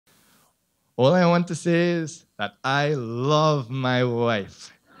All I want to say is that I love my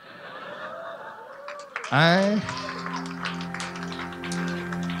wife. I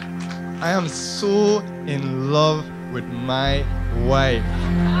am so in love with my wife.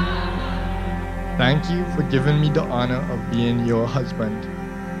 Thank you for giving me the honor of being your husband.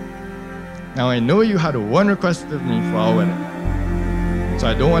 Now I know you had one request of me for our wedding, so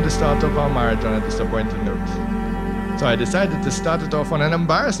I don't want to start off our marriage on a disappointing note. So I decided to start it off on an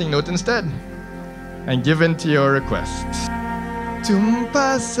embarrassing note instead, and give in to your request. Tum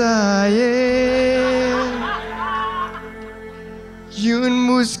pasaye, yun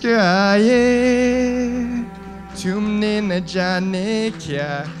muskaye, tumne na jane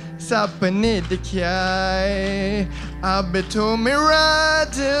kya, sapne dikhyaye, abeto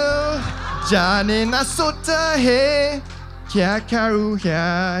miradil, jane na sota hai, kya karu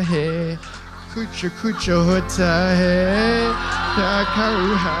kya hai, kuch hota hai, kya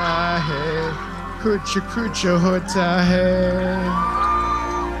karu hai. Kuch hota hai.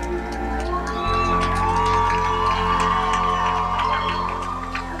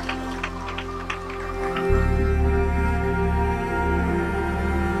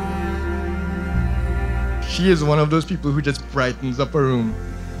 She is one of those people who just brightens up a room.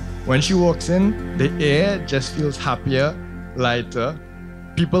 When she walks in, the air just feels happier, lighter.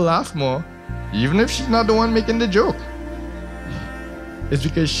 People laugh more, even if she's not the one making the joke. It's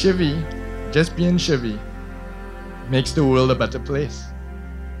because Shivy, just being Shivy, makes the world a better place.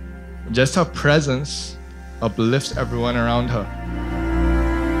 Just her presence uplifts everyone around her.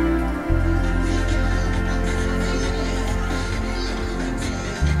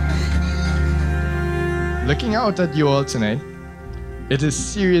 Looking out at you all tonight, it is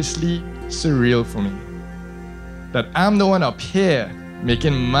seriously surreal for me that I'm the one up here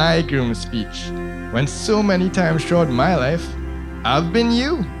making my groom speech when so many times throughout my life, I've been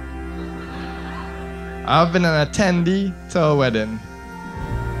you. I've been an attendee to a wedding.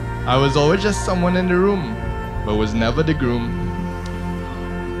 I was always just someone in the room, but was never the groom.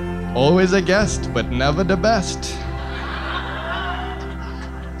 Always a guest, but never the best.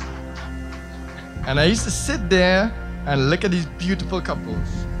 And I used to sit there and look at these beautiful couples,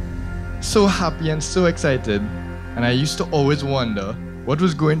 so happy and so excited, and I used to always wonder what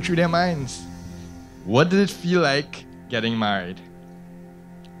was going through their minds. What did it feel like getting married?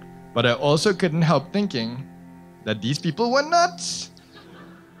 But I also couldn't help thinking that these people were nuts,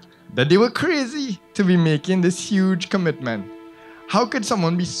 that they were crazy to be making this huge commitment. How could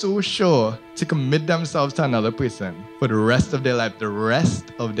someone be so sure to commit themselves to another person for the rest of their life, the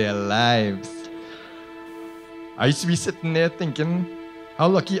rest of their lives? I used to be sitting there thinking how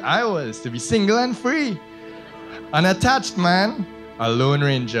lucky I was to be single and free. Unattached man, a lone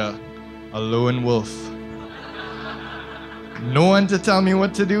ranger, a lone wolf. No one to tell me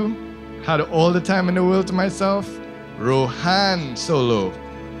what to do. Had all the time in the world to myself. Rohan Solo,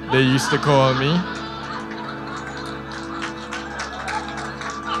 they used to call me.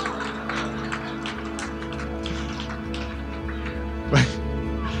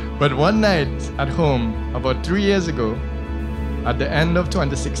 But one night at home, about 3 years ago, at the end of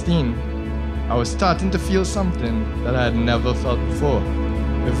 2016, I was starting to feel something that I had never felt before.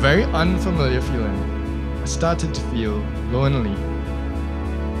 A very unfamiliar feeling. I started to feel lonely.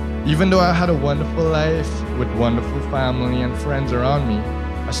 Even though I had a wonderful life with wonderful family and friends around me,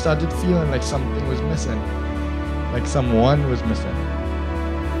 I started feeling like something was missing, like someone was missing.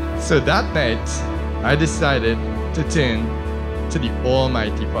 So that night, I decided to turn to the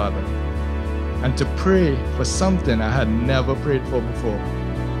Almighty Father and to pray for something I had never prayed for before.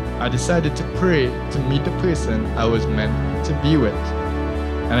 I decided to pray to meet the person I was meant to be with.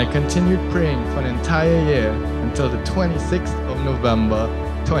 And I continued praying for an entire year until the 26th of November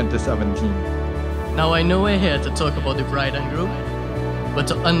 2017. Now I know we're here to talk about the bride and groom, but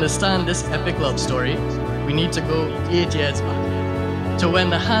to understand this epic love story, we need to go 8 years back, to when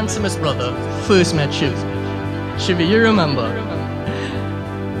the handsomest brother first met Shiv. Shivi, you remember?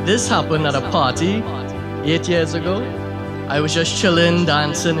 This happened at a party 8 years ago. I was just chilling,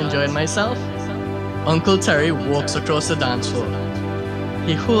 dancing, enjoying myself. Uncle Terry walks across the dance floor.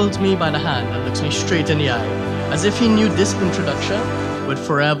 He holds me by the hand and looks me straight in the eye, as if he knew this introduction would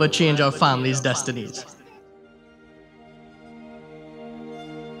forever change our family's destinies.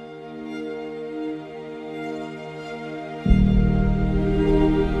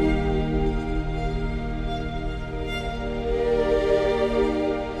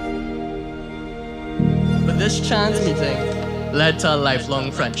 But this chance meeting led to a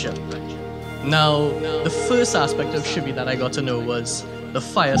lifelong friendship. Now, the first aspect of Shivi that I got to know was the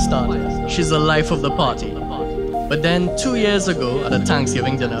fire starter. She's the life of the party. But then 2 years ago at a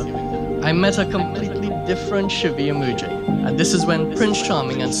Thanksgiving dinner, I met a completely different Chevy emerging, and this is when Prince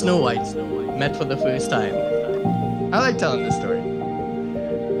Charming and Snow White met for the first time. I like telling this story.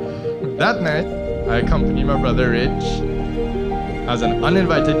 That night, I accompanied my brother Rich as an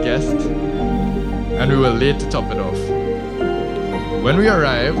uninvited guest, and we were late to top it off. When we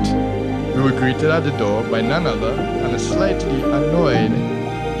arrived, we were greeted at the door by none other than a slightly annoyed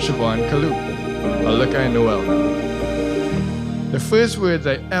Siobhan Kalu, a look I know well now. The first words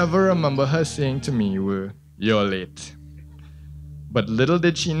I ever remember her saying to me were, "You're late." But little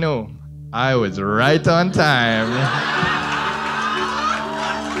did she know, I was right on time.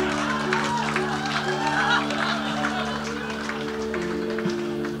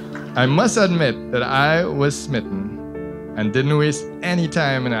 I must admit that I was smitten and didn't waste any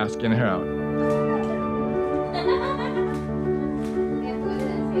time in asking her out.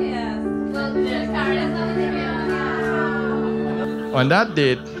 On that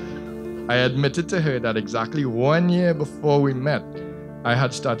date, I admitted to her that exactly 1 year before we met, I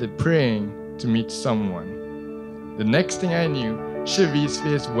had started praying to meet someone. The next thing I knew, Shivy's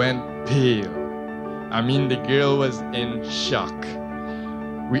face went pale. I mean, the girl was in shock.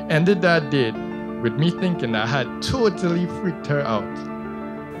 We ended that date with me thinking I had totally freaked her out.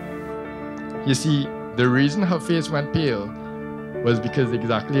 You see, the reason her face went pale was because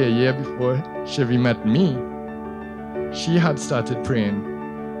exactly a year before Shivy met me, she had started praying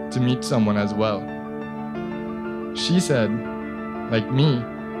to meet someone as well. She said, like me,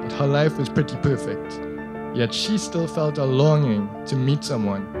 that her life was pretty perfect, yet she still felt a longing to meet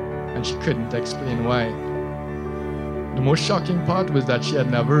someone, and she couldn't explain why. The most shocking part was that she had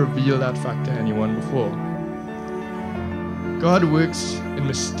never revealed that fact to anyone before. God works in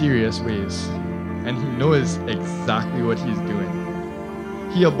mysterious ways, and He knows exactly what He's doing.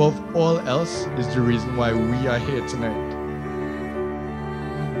 He, above all else, is the reason why we are here tonight.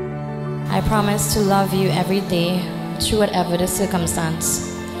 I promise to love you every day, through whatever the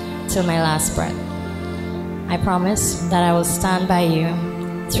circumstance, till my last breath. I promise that I will stand by you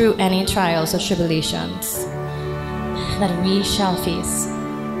through any trials or tribulations that we shall face.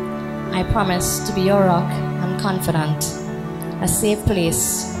 I promise to be your rock and confidant, a safe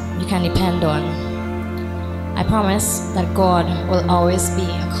place you can depend on. I promise that God will always be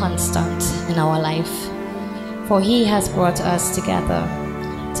a constant in our life, for He has brought us together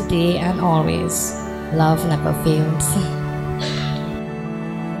today and always. Love never fails.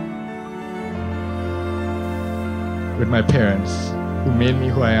 With my parents, who made me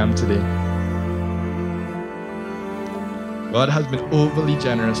who I am today. God has been overly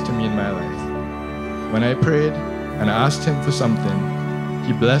generous to me in my life. When I prayed and asked Him for something,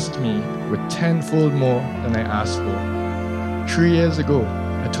 He blessed me with tenfold more than I asked for. 3 years ago,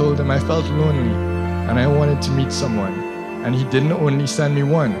 I told Him I felt lonely and I wanted to meet someone, and He didn't only send me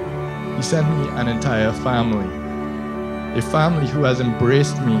one, He sent me an entire family. A family who has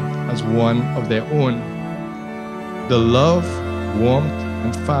embraced me as one of their own. The love, warmth,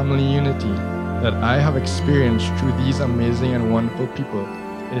 and family unity that I have experienced through these amazing and wonderful people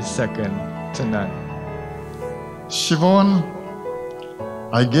is second to none. Siobhan,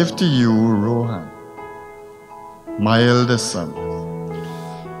 I give to you Rohan, my eldest son.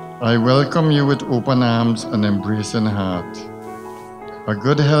 I welcome you with open arms and embracing heart. A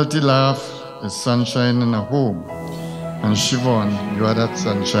good healthy laugh is sunshine in a home, and Siobhan, you are that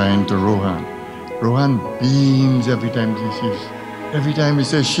sunshine to Rohan. Rohan beams every time he sees. Every time he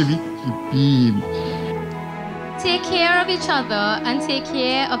says Shivy, he beams. Take care of each other and take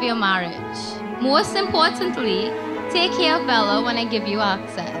care of your marriage. Most importantly, take care of Bella when I give you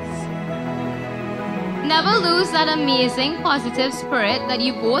access. Never lose that amazing positive spirit that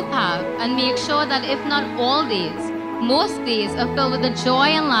you both have, and make sure that if not all days, most days are filled with the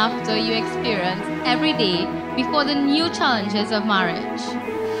joy and laughter you experience every day before the new challenges of marriage.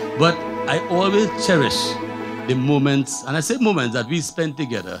 But I always cherish the moments, and I say moments that we spend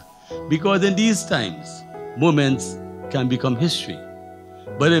together, because in these times, moments can become history.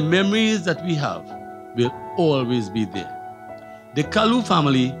 But the memories that we have will always be there. The Kalu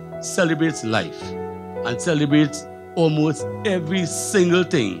family celebrates life and celebrates almost every single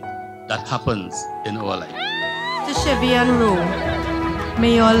thing that happens in our life. To Shivy and Ro,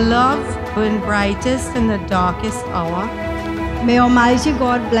 may your love burn brightest in the darkest hour. May Almighty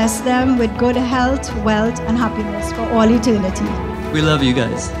God bless them with good health, wealth, and happiness for all eternity. We love you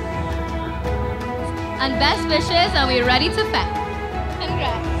guys. And best wishes, and we're ready to fest.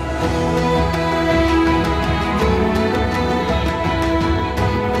 Congrats.